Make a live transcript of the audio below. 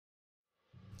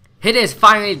It is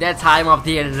finally that time of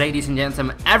the year, ladies and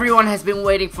gentlemen. Everyone has been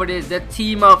waiting for this. The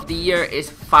team of the year is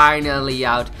finally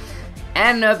out.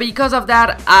 And because of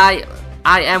that, I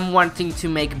am wanting to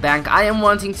make bank. I am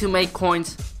wanting to make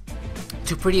coins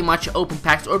to pretty much open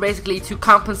packs, or basically to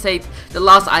compensate the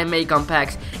loss I make on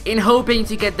packs, in hoping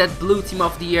to get that blue team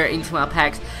of the year into my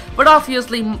packs. But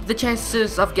obviously the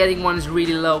chances of getting one is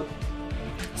really low.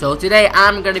 So today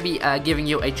I'm gonna be giving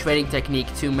you a trading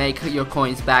technique to make your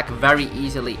coins back very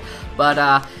easily.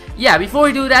 But yeah, before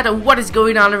we do that, what is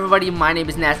going on, everybody? My name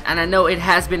is Nass, and I know it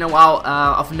has been a while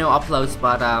of no uploads,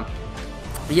 but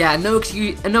yeah, no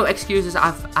excuses.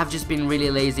 I've just been really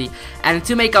lazy, and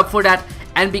to make up for that,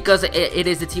 and because it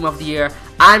is the team of the year,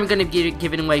 I'm gonna be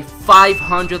giving away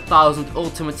 500,000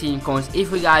 Ultimate Team coins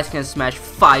if you guys can smash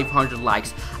 500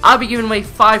 likes. I'll be giving away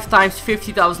 5 times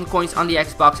 50,000 coins on the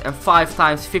Xbox and 5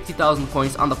 times 50,000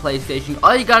 coins on the PlayStation.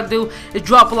 All you gotta do is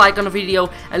drop a like on the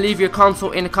video and leave your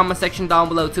console in the comment section down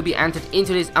below to be entered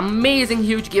into this amazing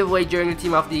huge giveaway during the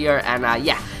team of the year. And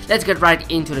yeah, let's get right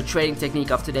into the trading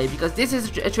technique of today, because this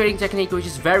is a trading technique which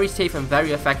is very safe and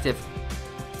very effective,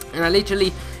 and I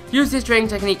literally use this trading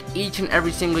technique each and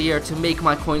every single year to make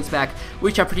my coins back,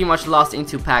 which are pretty much lost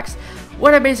into packs.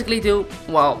 What I basically do,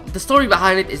 well, the story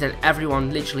behind it is that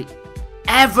everyone, literally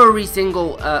every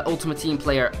single Ultimate Team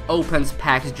player opens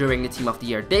packs during the team of the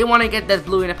year. They want to get that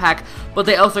blue in a pack, but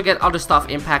they also get other stuff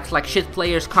in packs like shit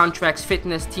players, contracts,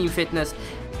 fitness, team fitness,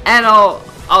 and all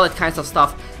that kinds of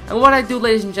stuff. And what I do,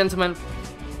 ladies and gentlemen,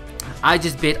 I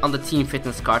just bid on the team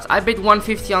fitness cards. I bid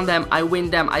 150 on them, I win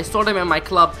them, I store them in my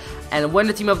club, and when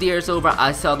the team of the year is over,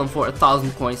 I sell them for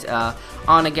 1,000 coins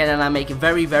on again, and I make a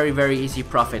very easy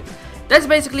profit. That's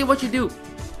basically what you do.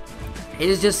 It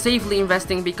is just safely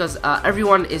investing, because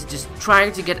everyone is just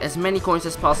trying to get as many coins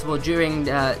as possible during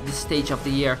this stage of the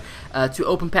year to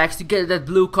open packs, to get that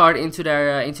blue card into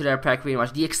their pack. Pretty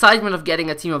much the excitement of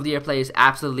getting a team of the year play is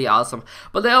absolutely awesome.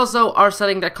 But they also are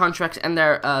selling their contracts and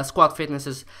their squad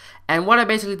fitnesses. And what I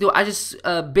basically do, I just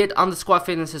bid on the squad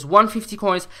fitnesses, 150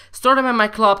 coins, store them in my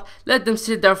club, let them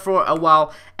sit there for a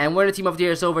while, and when the team of the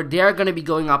year is over, they're gonna be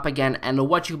going up again. And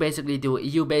what you basically do,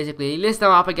 you basically list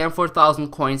them up again for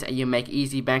 1,000 coins, and you make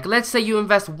easy bank. Let's say you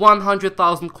invest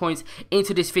 100,000 coins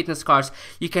into these fitness cards,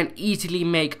 you can easily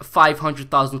make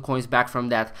 500,000 coins back from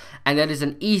that, and that is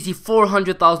an easy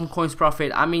 400,000 coins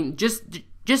profit. I mean,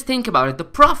 just think about it. The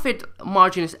profit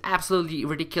margin is absolutely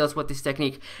ridiculous with this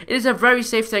technique. It is a very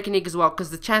safe technique as well, because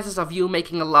the chances of you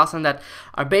making a loss on that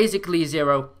are basically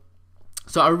zero.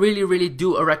 So I really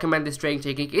do recommend this trading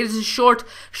technique. It is a short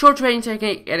trading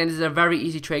technique, and it is a very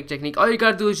easy trading technique. All you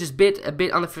gotta do is just bid a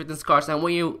bit on the fitness cards, and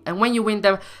when you win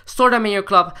them, store them in your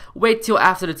club, wait till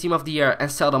after the team of the year,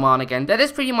 and sell them on again. That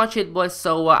is pretty much it, boys.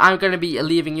 So I'm gonna be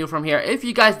leaving you from here. If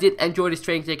you guys did enjoy this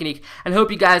trading technique, and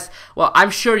hope you guys, well,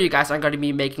 I'm sure you guys are gonna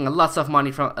be making lots of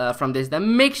money from this,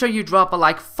 then make sure you drop a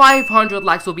like. 500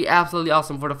 likes will be absolutely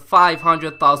awesome for the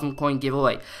 500,000 coin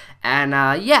giveaway. And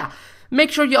yeah. Make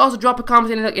sure you also drop a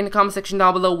comment in the comment section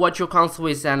down below what your console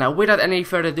is. And without any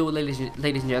further ado, ladies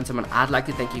and gentlemen, I'd like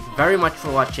to thank you very much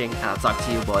for watching, and I'll talk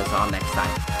to you boys all next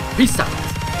time. Peace out.